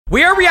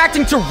We are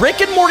reacting to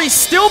Rick and Morty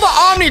Still the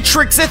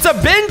Omnitrix. It's a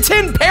Ben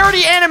 10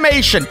 parody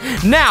animation.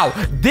 Now,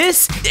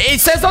 this, it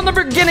says on the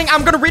beginning,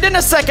 I'm going to read it in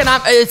a second.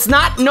 It's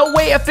not no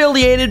way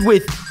affiliated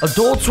with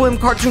Adult Swim,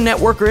 Cartoon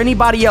Network, or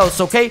anybody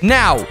else, okay?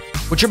 Now,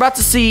 what you're about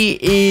to see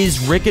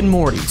is Rick and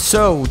Morty.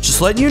 So,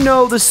 just letting you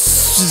know,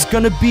 this is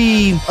going to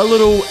be a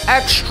little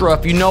extra,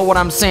 if you know what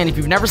I'm saying. If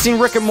you've never seen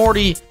Rick and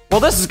Morty,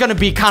 well, this is going to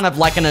be kind of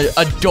like an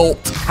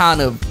adult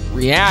kind of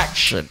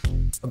reaction.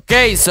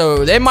 Okay,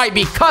 so they might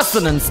be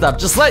cussing and stuff,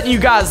 just letting you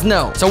guys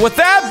know. So with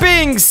that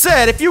being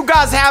said, if you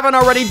guys haven't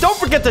already, don't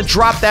forget to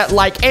drop that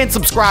like and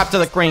subscribe to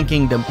the Crane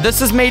Kingdom.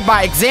 This is made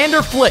by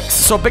Xander Flicks,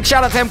 so big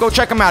shout out to him. Go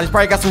check him out. He's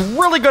probably got some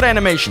really good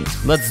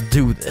animations. Let's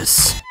do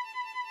this.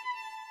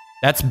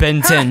 That's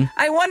Ben 10.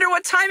 I wonder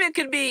what time it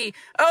could be.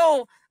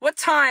 Oh, what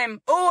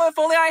time? Oh, if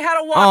only I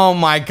had a watch. Oh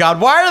my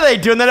god, why are they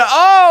doing that?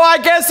 Oh, I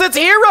guess it's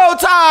hero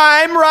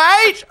time,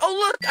 right? Oh,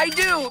 look, I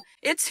do.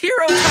 It's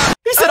hero time.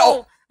 He said,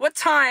 oh. What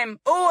time?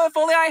 Oh, if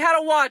only I had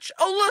a watch.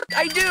 Oh, look,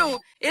 I do.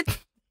 It's...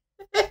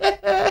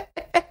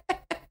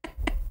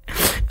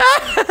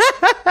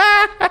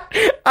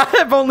 I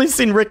have only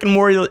seen Rick and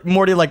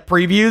Morty like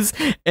previews,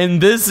 and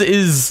this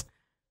is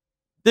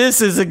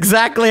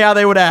exactly how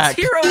they would act.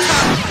 It's hero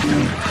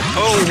time.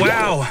 Oh,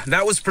 wow.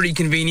 That was pretty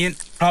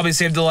convenient. Probably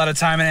saved a lot of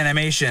time in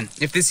animation.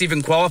 If this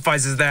even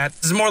qualifies as that.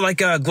 This is more like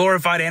a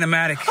glorified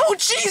animatic. Oh,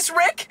 jeez,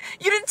 Rick.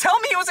 You didn't tell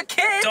me he was a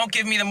kid. Don't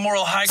give me the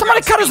moral high ground.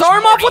 Somebody cut his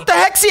arm off? What the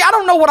heck? See, I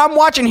don't know what I'm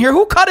watching here.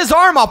 Who cut his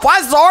arm off? Why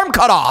is his arm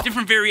cut off?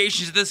 Different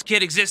variations of this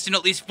kid exist in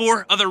at least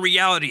 4 other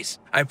realities.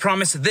 I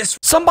promise this.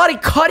 Somebody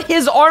cut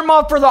his arm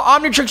off for the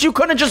Omnitrix. You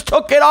couldn't have just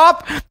took it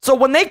off? So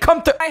when they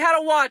come to... I had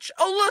a watch.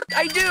 Oh, look,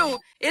 I do.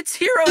 It's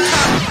hero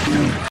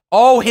time.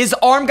 Oh, his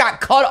arm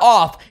got cut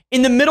off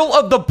in the middle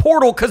of the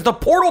portal because the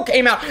portal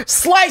came out,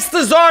 sliced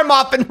his arm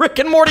off, and Rick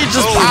and Morty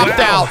just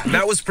popped out.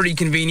 That was pretty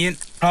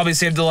convenient. Probably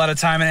saved a lot of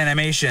time in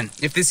animation.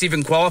 If this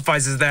even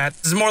qualifies as that.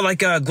 This is more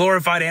like a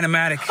glorified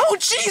animatic. Oh,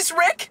 jeez,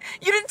 Rick.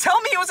 You didn't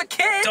tell me he was a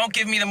kid. Don't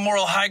give me the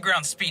moral high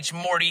ground speech,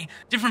 Morty.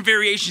 Different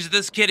variations of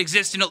this kid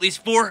exist in at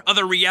least 4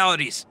 other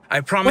realities. I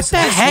promise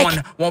this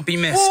one won't be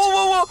missed.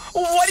 Whoa.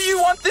 Why do you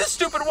want this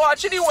stupid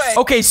watch anyway?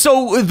 Okay,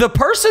 so the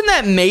person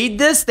that made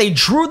this, they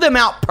drew them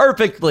out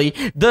perfectly.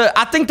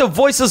 I think the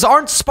voices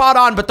aren't spot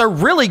on, but they're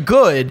really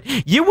good.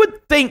 You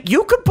would think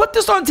you could put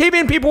this on TV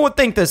and people would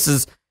think this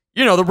is,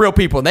 you know, the real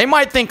people. They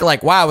might think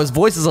like, wow, his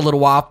voice is a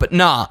little off, but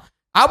nah.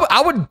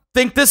 I would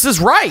think this is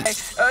right.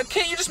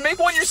 Can't you just make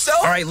one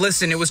yourself? All right,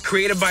 listen, it was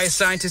created by a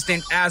scientist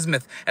named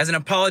Azimuth as an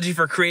apology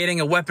for creating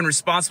a weapon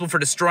responsible for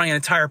destroying an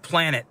entire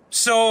planet.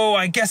 So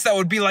I guess that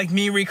would be like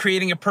me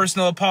recreating a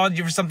personal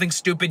apology for something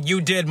stupid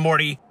you did,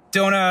 Morty.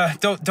 Don't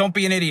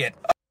be an idiot.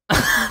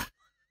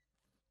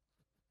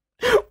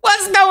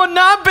 What's going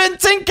on? Ben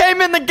 10 came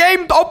in the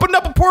game, opened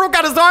up a portal,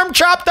 got his arm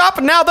chopped up,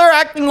 and now they're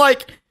acting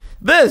like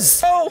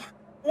this. Oh,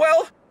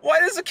 well, why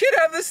does a kid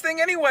have this thing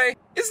anyway?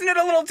 Isn't it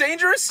a little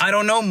dangerous? I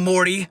don't know,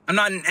 Morty. I'm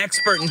not an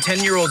expert in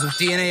 10-year-olds with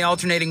DNA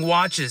alternating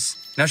watches.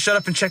 Now shut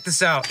up and check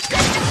this out.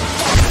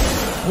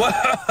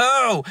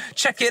 Whoa!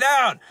 Check it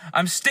out!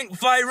 I'm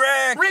Stinkfly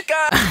Rick!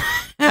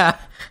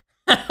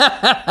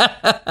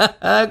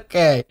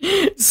 Okay,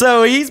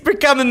 so he's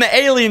becoming the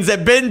aliens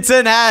that Ben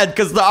 10 had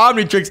because the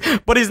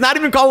Omnitrix, but he's not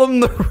even calling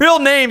them the real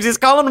names. He's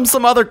calling them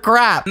some other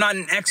crap. I'm not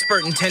an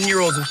expert in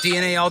 10-year-olds with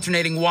DNA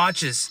alternating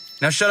watches.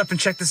 Now shut up and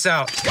check this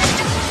out.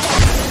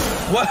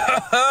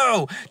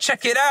 Whoa!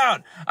 Check it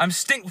out! I'm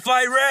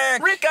Stinkfly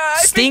Rick!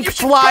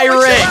 Stinkfly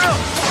Rick!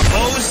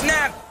 Oh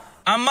snap!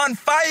 I'm on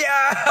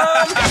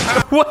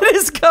fire! What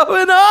is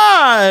going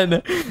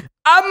on?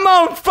 I'm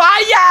on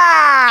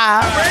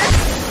fire!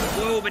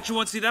 Whoa, bet you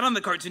won't see that on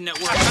the Cartoon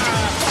Network.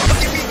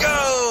 Here we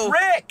go!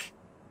 Rick!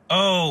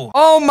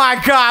 Oh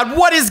my god,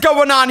 what is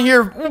going on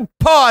here?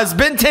 Pause.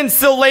 Ben 10's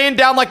still laying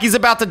down like he's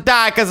about to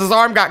die because his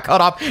arm got cut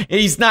off and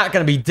he's not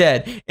gonna be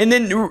dead. And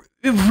then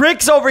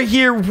Rick's over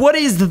here. What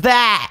is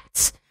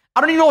that? I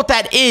don't even know what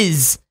that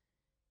is.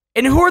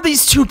 And who are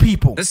these two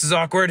people? This is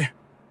awkward.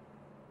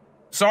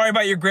 Sorry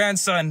about your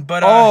grandson,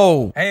 but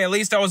hey, at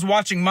least I was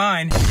watching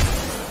mine.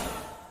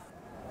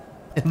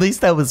 At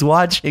least I was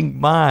watching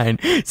mine.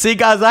 See,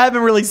 guys, I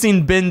haven't really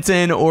seen Ben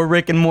 10 or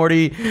Rick and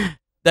Morty.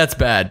 That's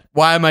bad.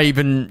 Why am I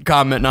even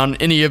commenting on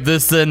any of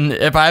this then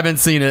if I haven't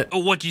seen it? Oh,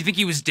 what? Do you think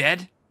he was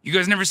dead? You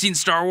guys never seen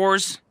Star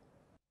Wars?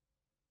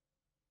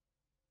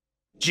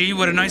 Gee,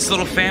 what a nice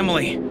little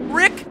family.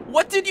 Rick,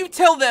 what did you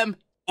tell them?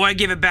 Oh, I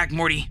gave it back,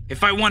 Morty.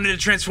 If I wanted to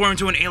transform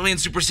into an alien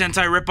Super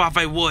Sentai ripoff,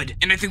 I would.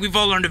 And I think we've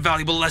all learned a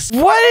valuable lesson.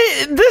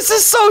 What? This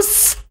is so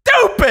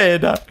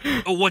stupid!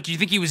 Oh, what? Do you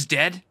think he was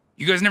dead?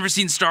 You guys never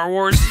seen Star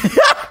Wars?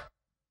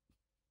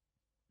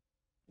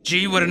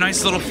 Gee, what a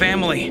nice little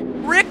family.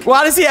 Rick!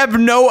 Why does he have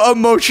no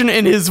emotion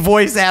in his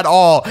voice at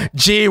all?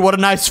 Gee, what a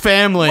nice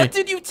family. What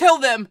did you tell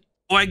them?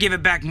 Oh, I gave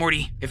it back,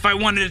 Morty. If I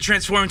wanted to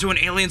transform into an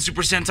alien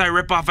Super Sentai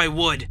ripoff, I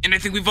would. And I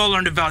think we've all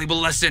learned a valuable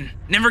lesson.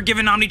 Never give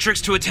an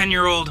Omnitrix to a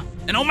 10-year-old.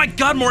 And oh my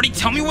god, Morty,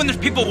 tell me when there's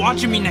people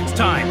watching me next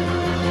time.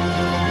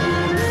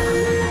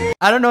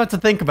 I don't know what to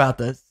think about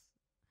this.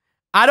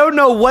 I don't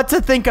know what to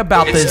think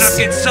about It this.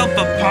 stuck itself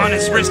upon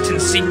its wrist and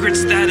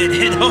secrets that it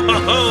hid. Ho ho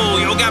ho,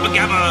 yo gabba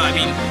gabba. I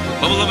mean,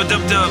 bubba lubba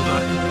dub dub.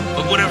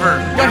 But whatever.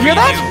 You hear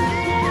that?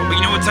 But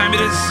you know what time it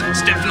is?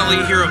 It's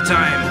definitely hero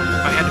time.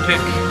 If I had to pick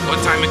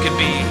what time it could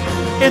be.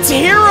 It's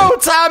hero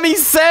time, he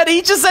said.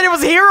 He just said it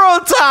was hero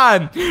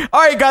time. All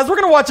right, guys, we're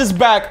going to watch this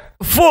back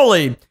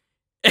fully.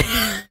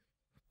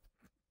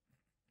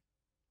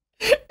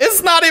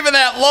 It's not even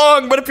that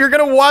long, but if you're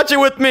going to watch it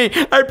with me,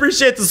 I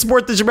appreciate the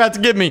support that you're about to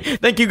give me.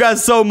 Thank you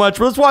guys so much.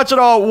 Let's watch it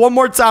all one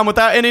more time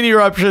without any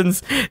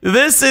interruptions.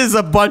 This is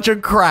a bunch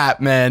of crap,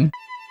 man.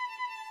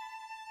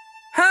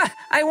 Huh,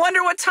 I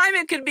wonder what time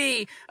it could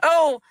be.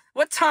 Oh,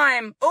 what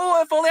time?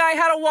 Oh, if only I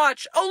had a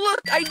watch. Oh,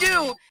 look, I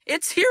do.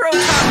 It's hero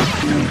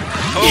time.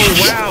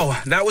 Oh,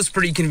 wow. That was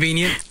pretty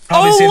convenient.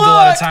 Probably saved a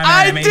lot of time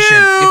and animation.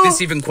 If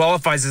this even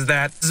qualifies as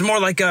that. This is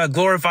more like a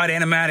glorified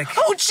animatic.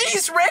 Oh,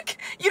 jeez, Rick.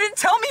 You didn't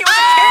tell me it was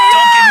a kid.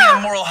 Don't give me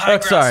a moral high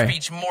ground sorry.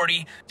 speech,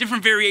 Morty.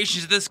 Different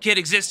variations of this kid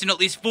exist in at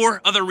least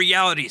 4 other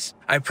realities.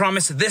 I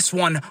promise this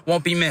one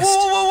won't be missed.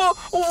 Whoa.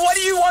 Why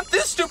do you want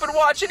this stupid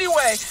watch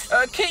anyway?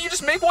 Can't you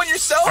just make one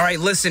yourself? All right,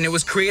 listen. It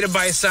was created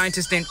by a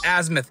scientist named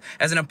Azimuth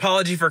as an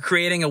apology for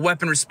creating a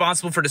weapon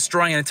responsible for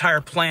destroying an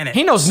entire planet.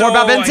 He knows more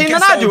about Ben 10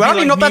 than I do. I don't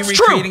even know if that's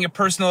true. Creating a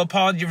personal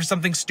apology for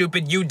something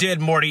stupid you did,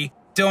 Morty.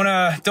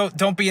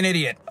 Don't be an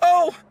idiot.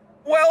 Oh,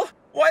 well,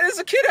 why does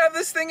a kid have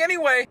this thing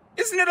anyway?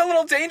 Isn't it a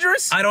little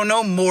dangerous? I don't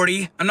know,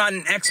 Morty. I'm not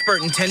an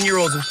expert in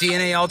 10-year-olds with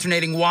DNA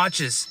alternating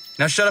watches.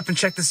 Now shut up and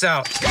check this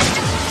out.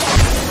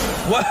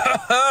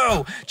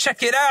 Whoa!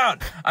 Check it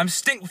out! I'm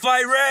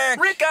Stinkfly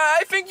Rick! Rick,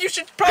 I think you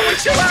should probably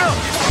chill out.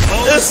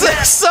 Oh, This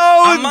is so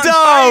I'm on dumb.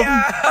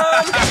 fire!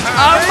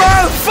 I'm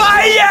on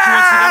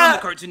fire!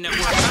 Cartoon Network.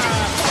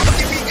 Look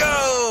at me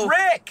go!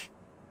 Rick!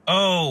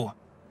 Oh,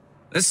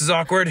 this is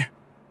awkward.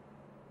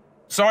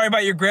 Sorry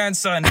about your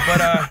grandson,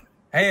 but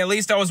hey, at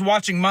least I was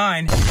watching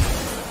mine.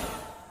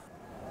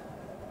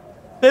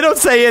 They don't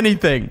say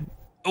anything.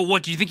 Oh,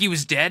 what, do you think he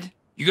was dead?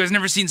 You guys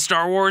never seen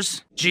Star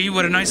Wars? Gee,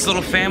 what a nice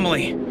little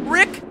family.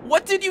 Rick,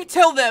 what did you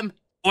tell them?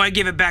 Oh, I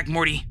gave it back,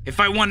 Morty. If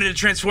I wanted to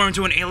transform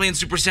into an alien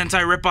Super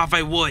Sentai ripoff,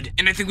 I would.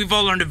 And I think we've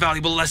all learned a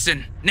valuable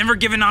lesson. Never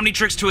give an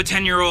Omnitrix to a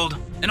 10-year-old.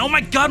 And oh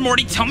my god,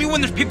 Morty, tell me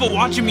when there's people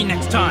watching me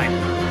next time.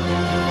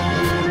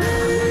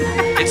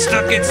 It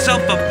stuck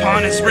itself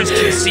upon its wrist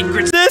and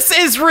secrets. This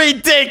is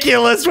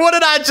ridiculous. What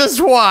did I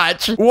just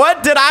watch?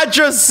 What did I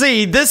just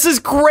see? This is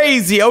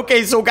crazy.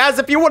 Okay, so guys,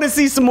 if you want to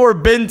see some more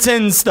Ben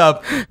 10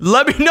 stuff,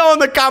 let me know in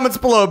the comments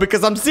below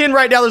because I'm seeing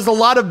right now there's a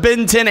lot of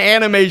Ben 10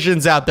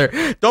 animations out there.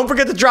 Don't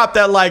forget to drop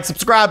that like,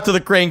 subscribe to the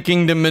Crane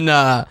Kingdom, and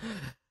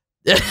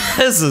this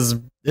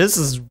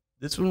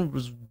one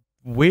was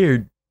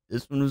weird.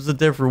 This one was a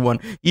different one.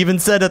 Even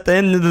said at the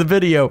end of the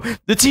video,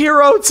 it's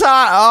hero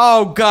time.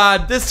 Oh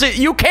God,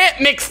 you can't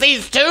mix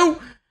these two.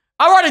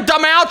 I already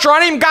done my outro.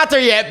 I ain't even got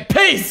there yet.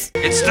 Peace.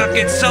 It stuck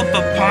itself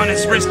upon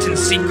its wrist and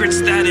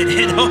secrets that it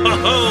hid. Ho ho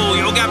ho,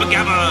 yo gabba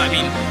gabba. I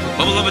mean,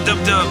 bubba lubba dub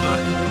dub.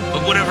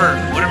 But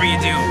whatever you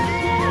do.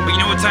 But you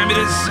know what time it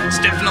is? It's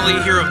definitely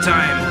hero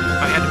time.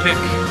 If I had to pick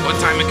what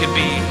time it could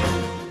be.